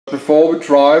before we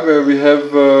drive, we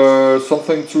have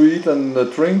something to eat and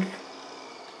drink.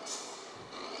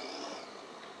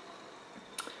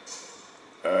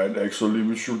 And actually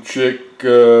we should check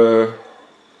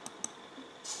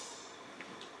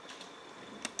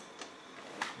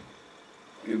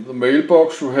in the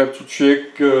mailbox. You have to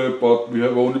check, but we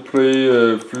have only played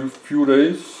a few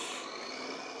days.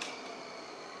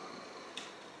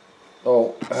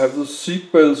 Oh, I have the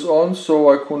seat belts on,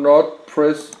 so I could not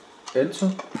press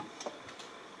enter.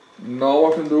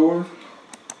 Now I can do it.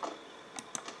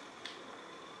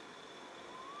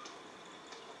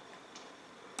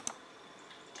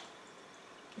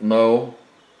 No,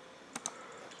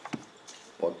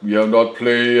 but we have not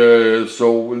played.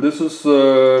 So this is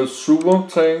sewer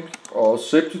tank or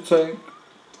septic tank.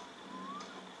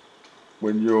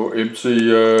 When you empty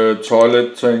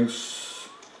toilet tanks,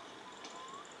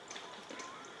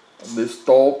 this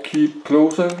door keep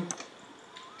closing.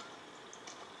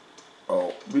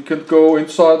 Oh, we can go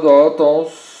inside the other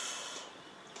doors.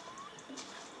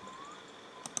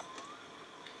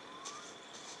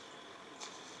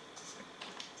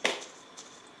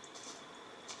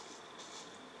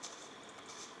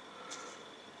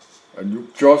 And you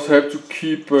just have to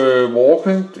keep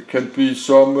walking. It can be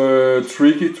some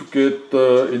tricky to get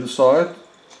inside.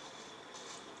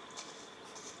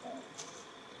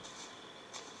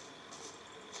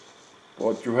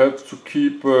 But you have to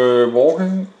keep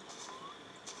walking.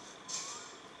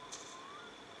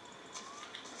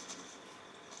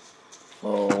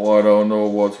 Oh, I don't know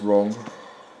what's wrong.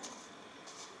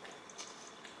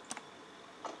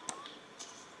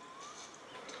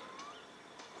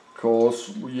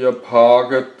 Because we are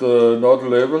parked not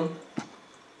level.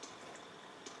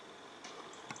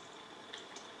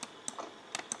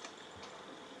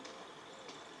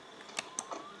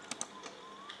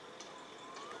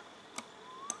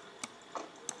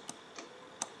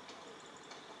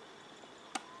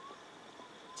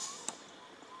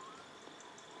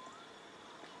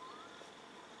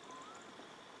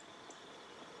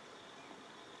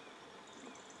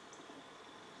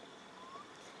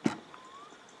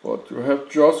 But you have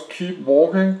just keep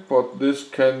walking, but this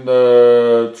can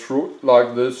through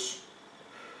like this.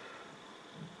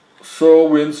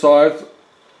 So inside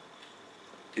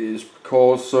is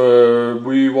because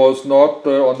we was not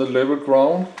on the level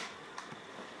ground,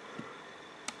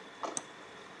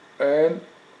 and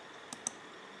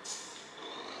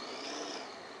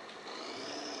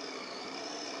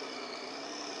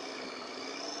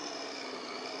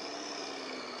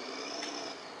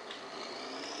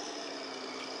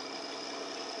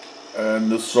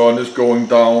the sun is going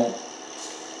down.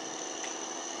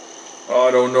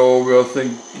 I don't know, I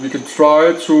think we can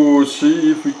try to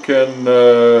see if we can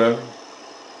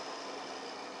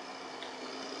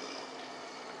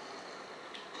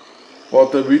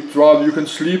but we drive, you can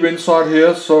sleep inside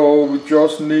here, so we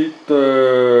just need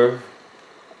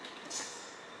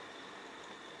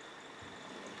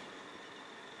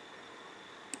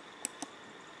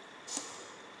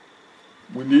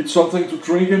we need something to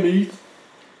drink and eat.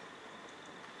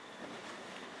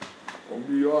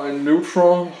 We are in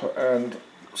neutral and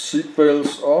seat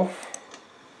belts off,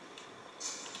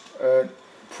 and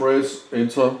press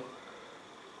enter,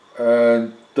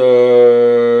 and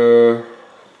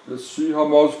let's see how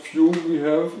much fuel we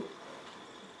have.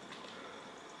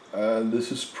 And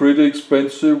this is pretty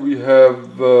expensive. We have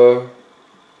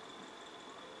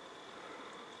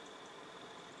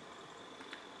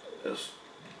yes,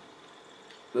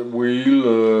 the wheel.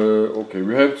 Okay,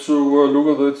 we have to look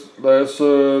at it. There's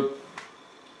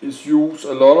is use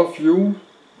a lot of fuel,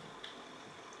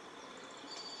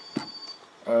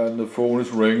 and the phone is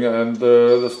ringing, and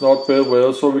that's not bad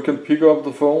weather, so we can pick up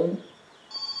the phone.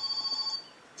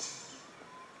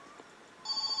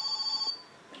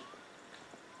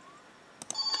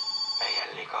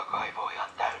 Meidän likakaivo on ihan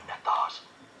täynnä taas.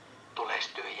 Tules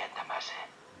tyhjentämään se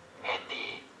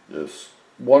heti. Yes,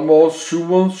 one more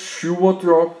sewer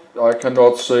drop. I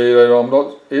cannot say that I'm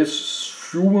not. It's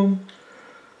sewer.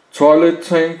 Toilet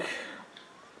tank,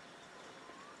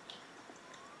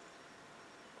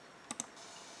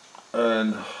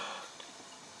 and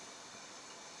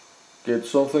get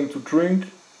something to drink,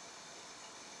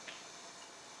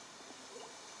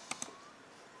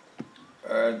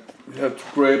 and we have to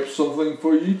grab something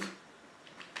for eat.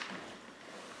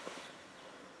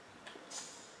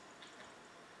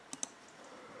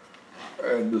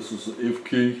 And this is the F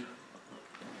key,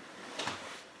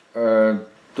 and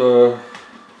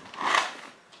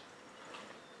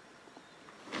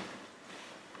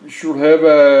we should have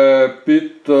a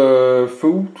bit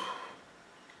food.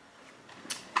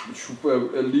 We should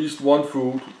have at least one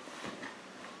food.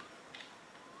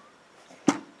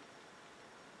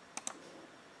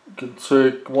 You can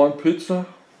take one pizza.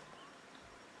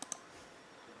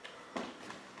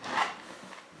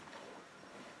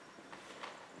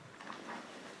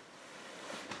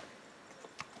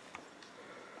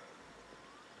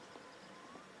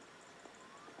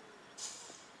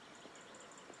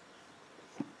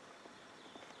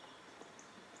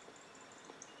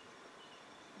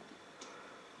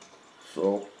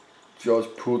 So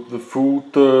just put the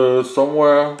food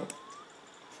somewhere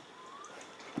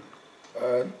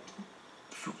and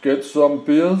should get some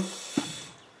beers.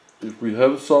 If we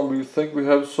have some, we think we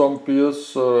have some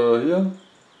beers here.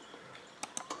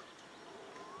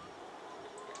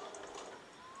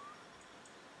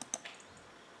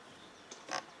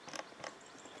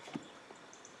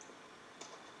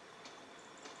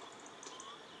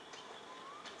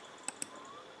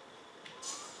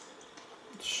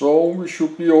 So we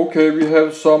should be okay, we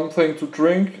have something to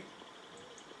drink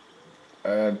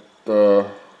and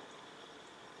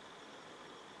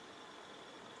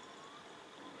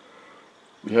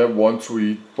we have one to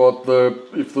eat, but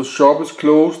if the shop is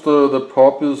closed, the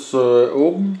pub is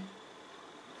open.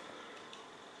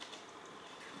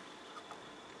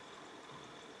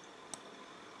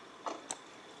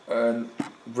 And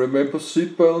remember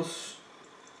seatbelts.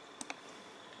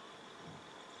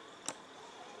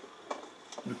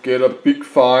 You get a big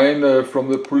fine from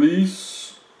the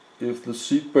police if the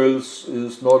seatbelt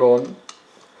is not on.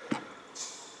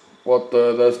 But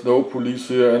there's no police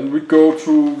here, and we go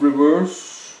to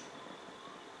reverse.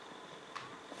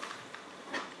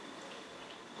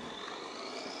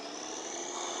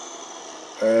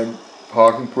 And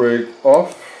parking brake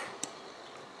off.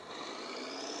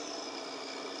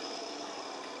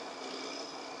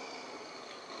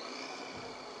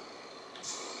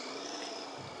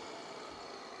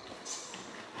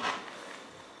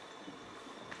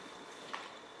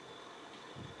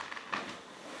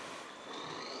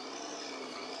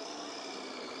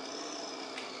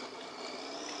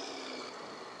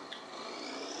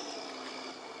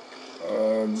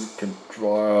 We can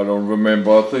try, I don't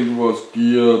remember, I think it was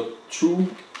gear 2.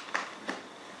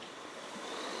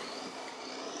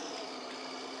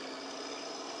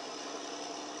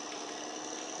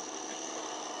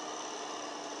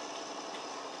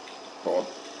 But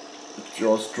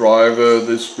just drive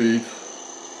this speed,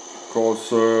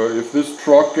 because if this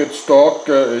truck gets stuck,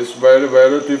 it's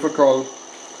very difficult.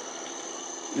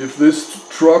 If this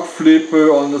truck flip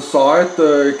on the side,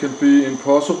 it can be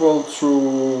impossible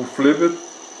to flip it.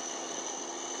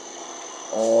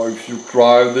 Or if you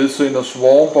drive this in a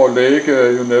swamp or lake,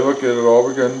 you never get it up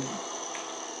again.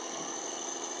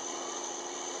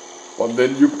 But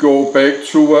then you go back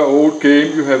to an old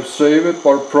game you have saved.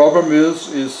 But problem is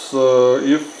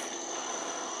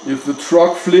if the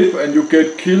truck flip and you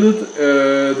get killed,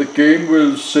 the game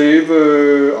will save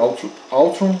auto.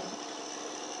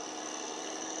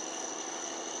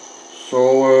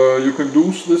 So you can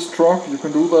lose this truck, you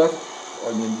can do that.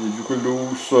 I mean, you can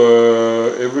lose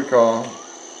every car.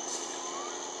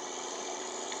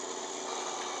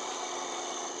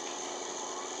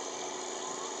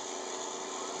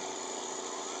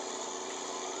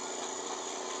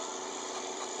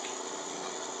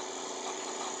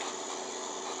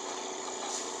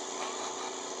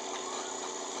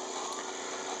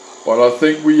 But I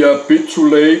think we are a bit too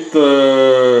late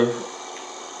to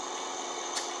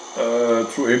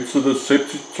empty the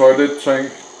septic toilet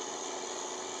tank.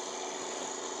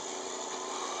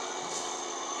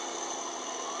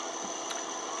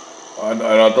 And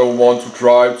I don't want to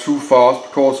drive too fast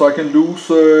because I can lose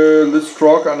this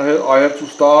truck and I have to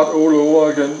start all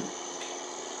over again.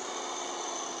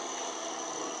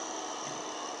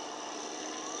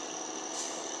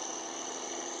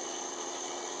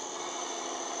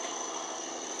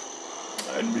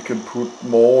 And we can put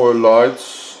more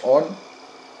lights on,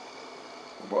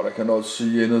 but I cannot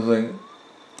see anything.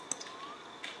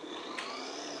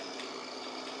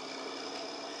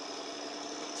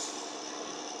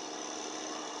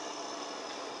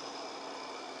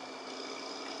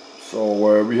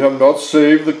 So we have not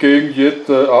saved the game yet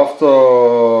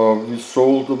after we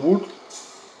sold the wood.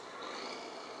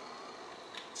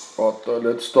 But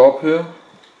let's stop here.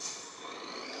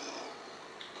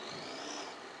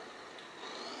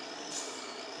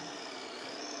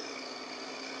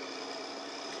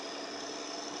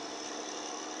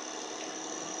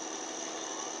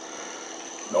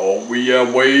 No, we are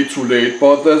way too late,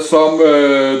 but there's some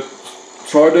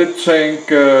toilet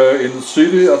tank in the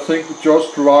city. I think we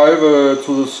just drive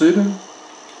to the city.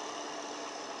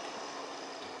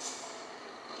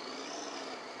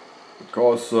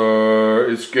 Because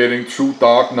it's getting too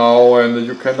dark now and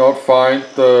you cannot find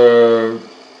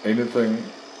anything.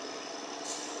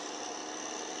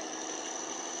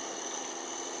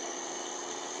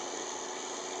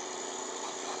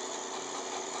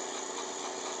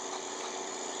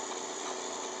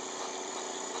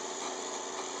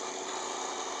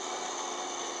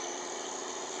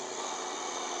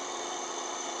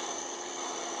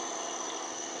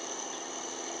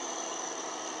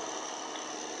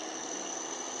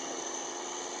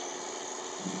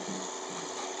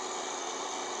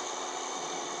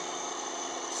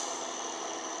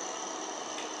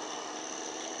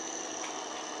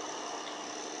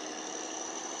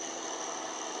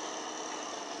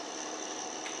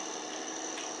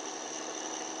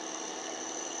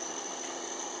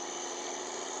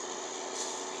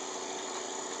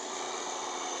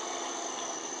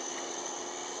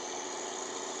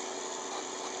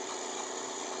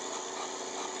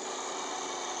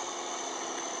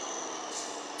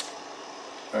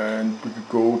 and we could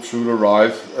go to the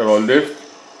right or left.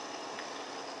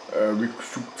 We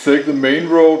should take the main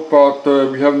road, but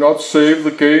we have not saved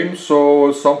the game,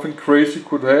 so something crazy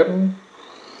could happen.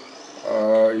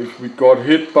 If we got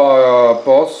hit by a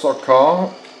bus or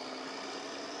car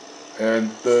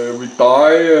and we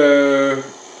die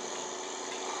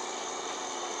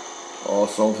or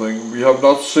something. We have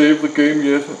not saved the game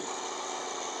yet,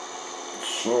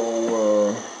 so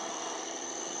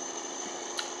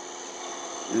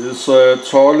it is a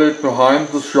toilet behind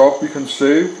the shop we can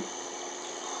save.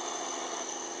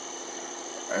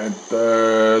 And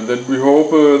then we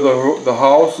hope the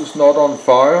house is not on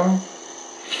fire,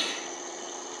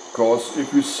 because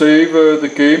if we save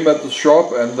the game at the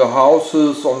shop and the house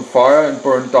is on fire and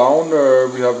burned down,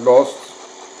 we have lost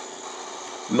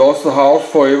the house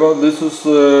forever. This is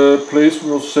the place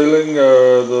we were selling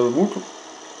the wood.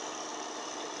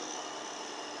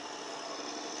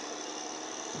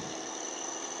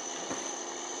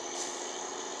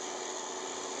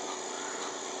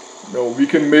 No, we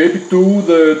can maybe do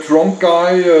the drunk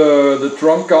guy.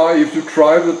 If you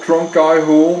drive the drunk guy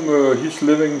home, he's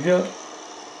living here.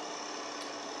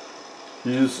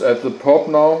 He's at the pub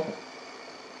now.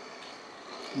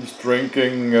 He's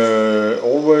drinking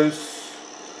always.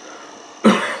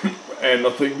 And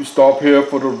I think we stop here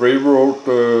for the railroad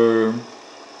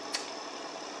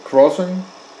crossing.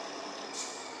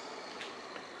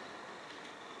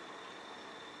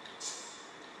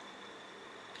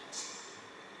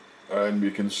 And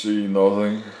we can see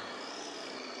nothing.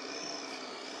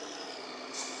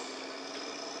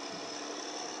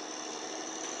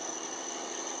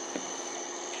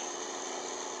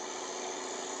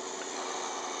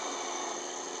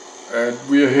 And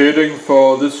we are heading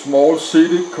for this small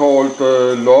city called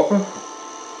Loppe.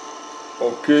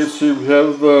 Okay, see, we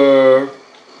have the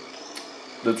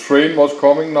train was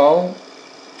coming now.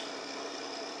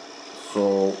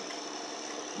 So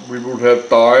we would have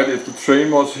died if the train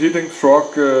was hitting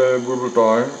truck. We would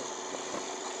die.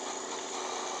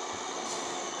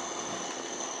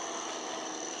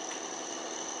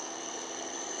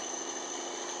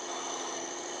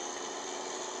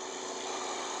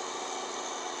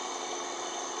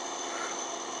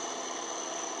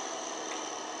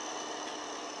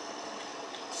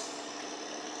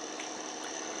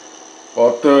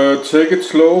 But take it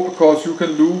slow, because you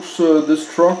can lose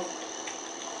this truck.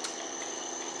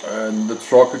 And the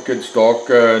truck will get stuck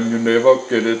and you never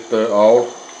get it out.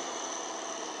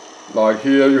 Like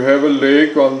here you have a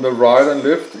lake on the right and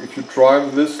left. If you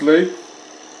drive this lake,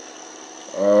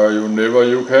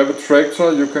 you have a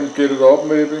tractor, you can get it up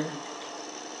maybe.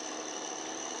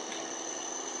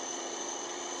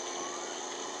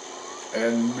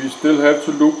 And we still have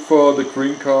to look for the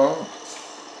green car.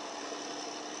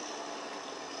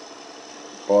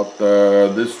 But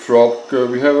this truck,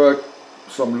 we have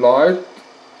some light.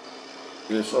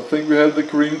 Yes, I think we have the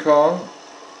green car.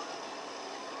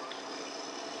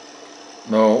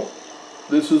 No,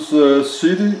 this is a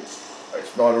city.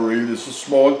 It's not a real, it's a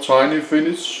small tiny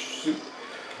Finnish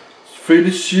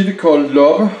city called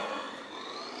Loppe.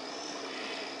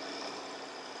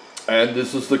 And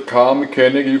this is the car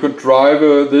mechanic. You can drive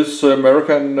this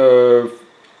American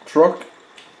truck.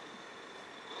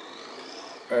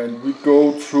 And we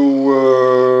go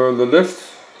to the left.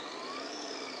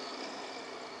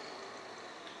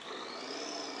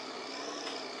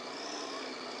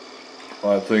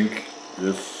 I think,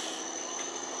 yes.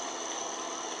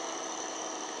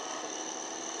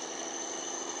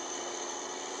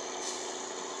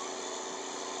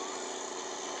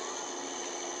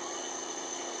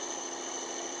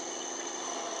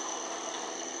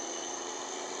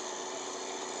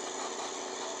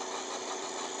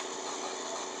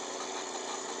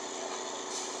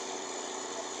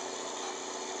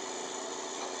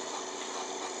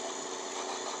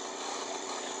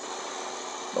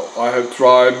 I have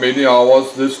tried many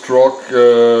hours this truck,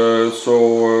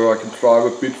 so I can drive a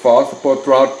bit faster, but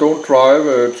don't drive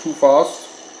too fast.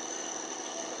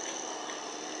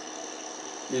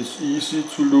 It's easy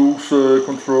to lose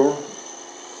control.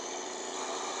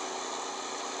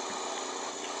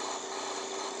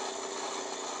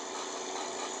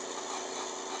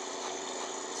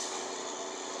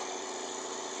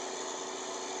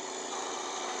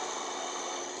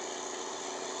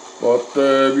 But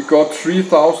we got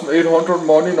 3,800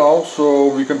 money now, so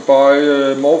we can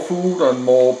buy more food and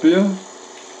more beer.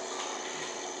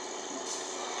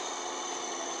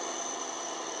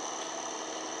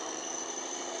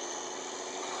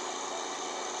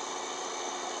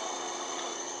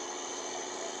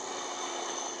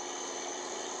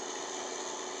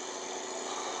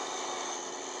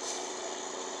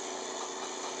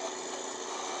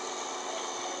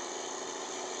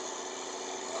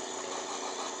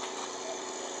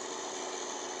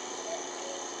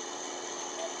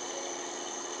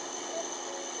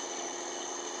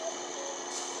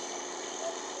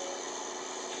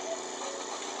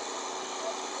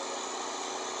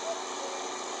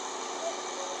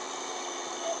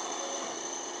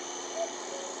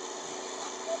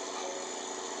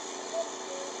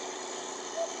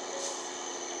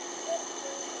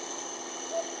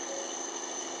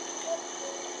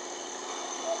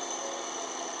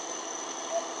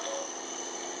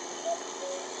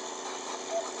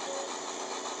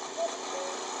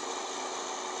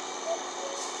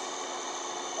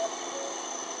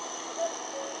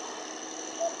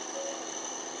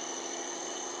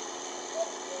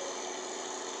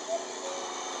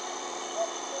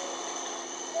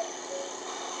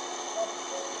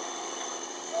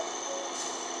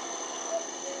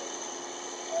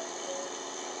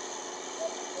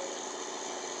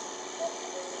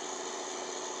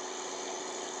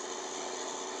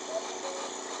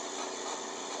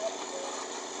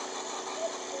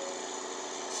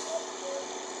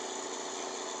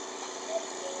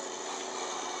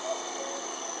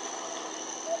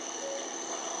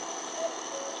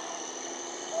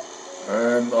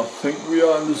 And I think we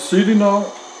are in the city now.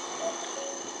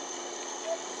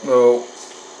 No,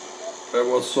 there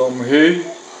was some hay,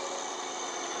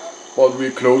 but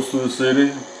we're close to the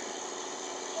city.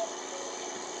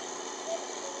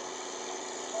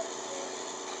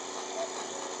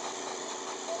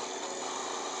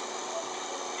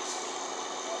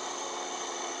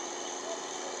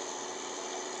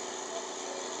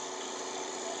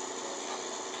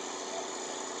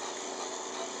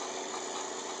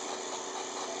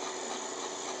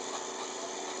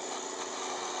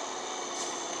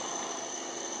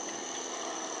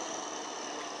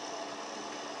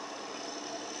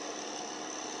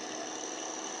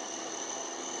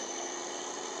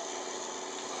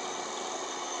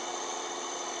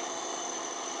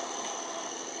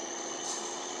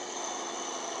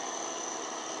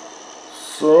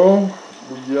 So,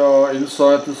 we are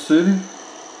inside the city.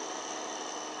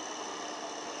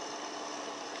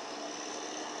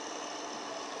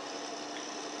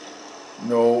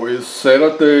 No, it's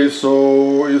Saturday,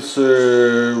 so it's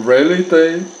a rally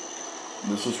day.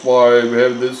 This is why we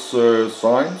have this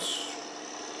signs.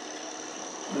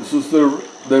 This is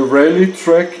the rally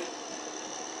track.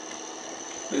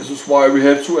 This is why we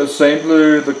have to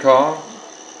assemble the car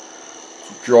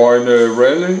to join a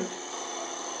rally.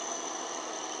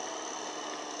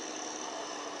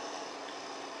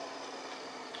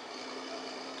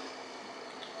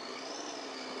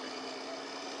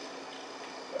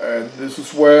 And this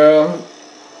is where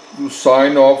you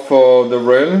sign up for the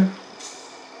rally.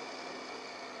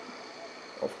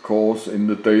 Of course, in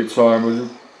the daytime you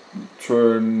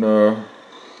turn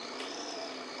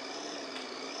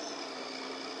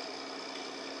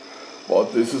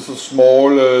but this is a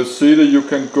small city, you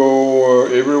can go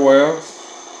everywhere.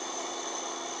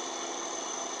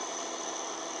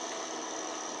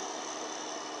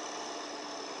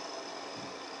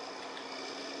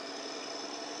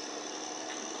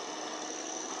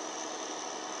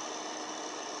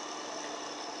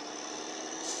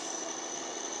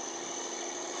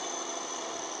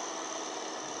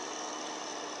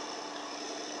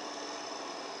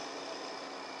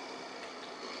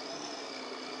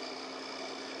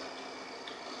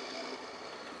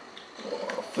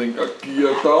 I think I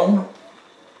gear down.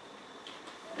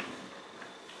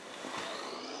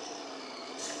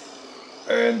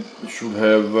 And we should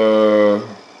have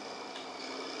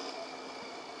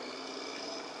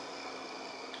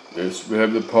yes, we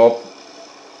have the pub,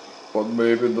 but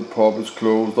maybe the pub is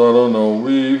closed, I don't know.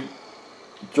 We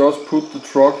just put the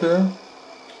truck here.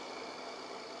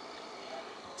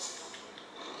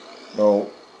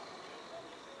 No.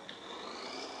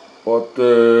 But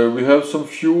we have some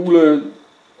fuel.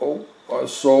 Oh, I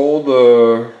saw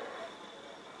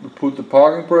we put the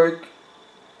parking brake.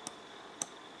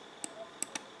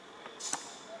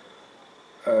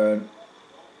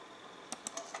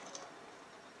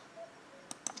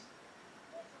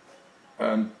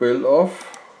 And belt off.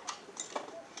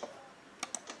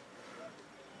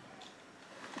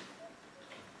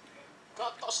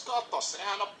 Katos,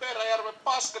 sehän on Peräjärven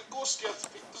paskakuski, että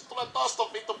vittu se tulee taas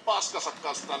ton vittu paskansa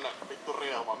kanssa tänne vittu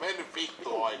riehumaan. Mennyt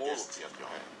vittu oikeesti sieltä jo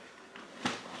hei.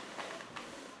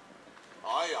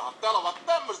 Ai jaha, täällä on vaan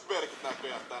tämmöset merkit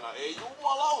näköjään tänään. Ei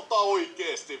jumalauta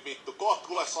oikeesti vittu. Koht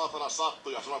kuule saatana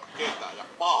sattuu ja sanoo ketään ja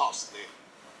pahasti.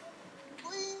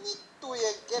 Voi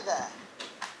vittujen kevää.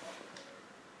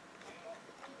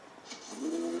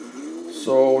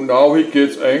 So now he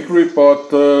gets angry,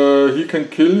 but he can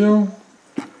kill you.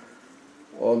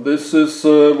 Well, this is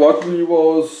what we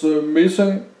was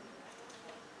missing.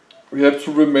 We have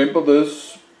to remember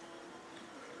this.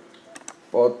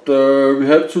 But we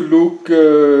have to look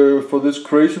for this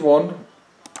crazy one.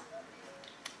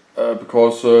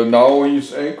 Because now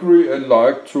he's angry and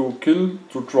like to kill,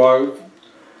 to drive.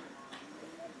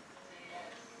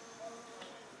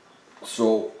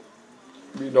 So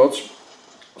we not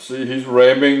see he's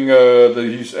ramming that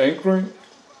he's angry.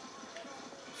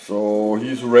 So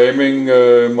he's ramming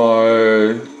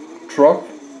my truck.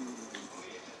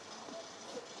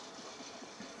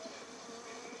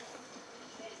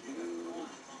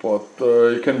 But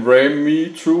he can ram me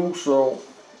too, so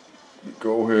we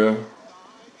go here.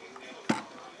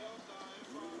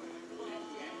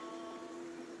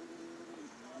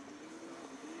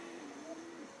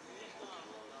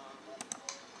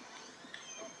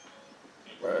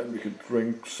 And we can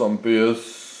drink some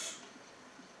beers.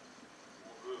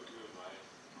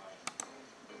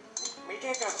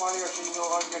 Mitenkä paljon sinua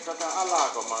on oikein tätä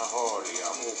alakoman hoolia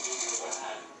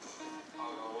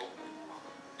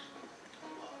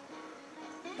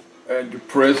And you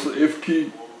press the F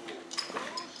key.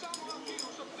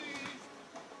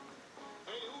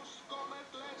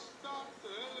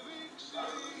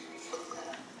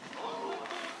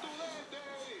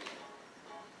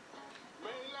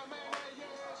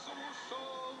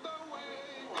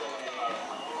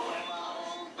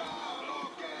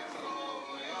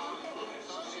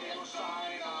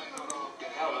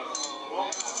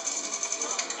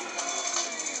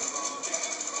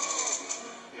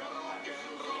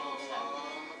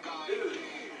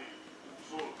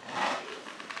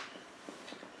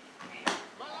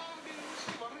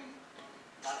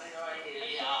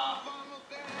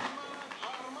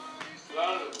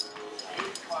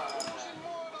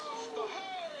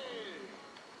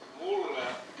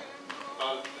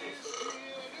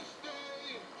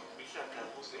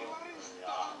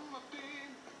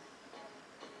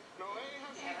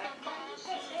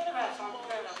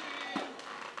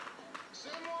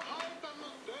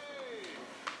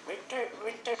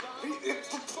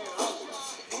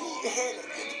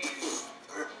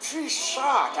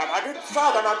 saatana, nyt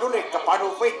saatana tulikka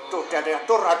panu vittu ja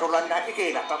turha tulla nää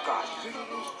ikinä takaisin.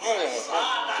 Hei.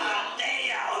 Saatana,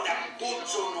 teidän on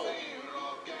kutsunut.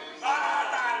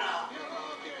 Saatana.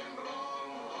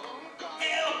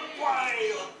 Helppoa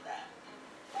ei ole tää.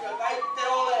 Kyllä ette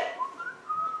ole.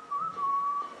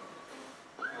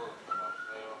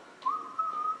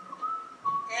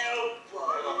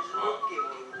 Helppoa.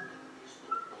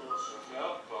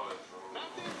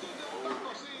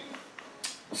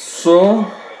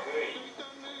 So,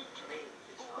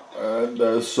 and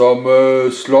there's some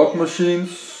slot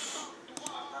machines.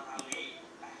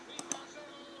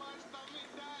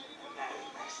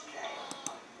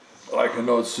 I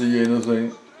cannot see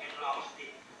anything.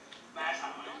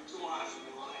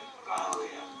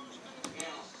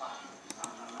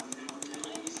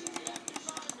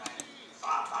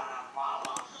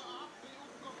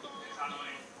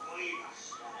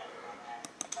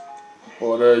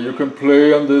 But you can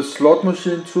play on this slot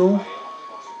machine too.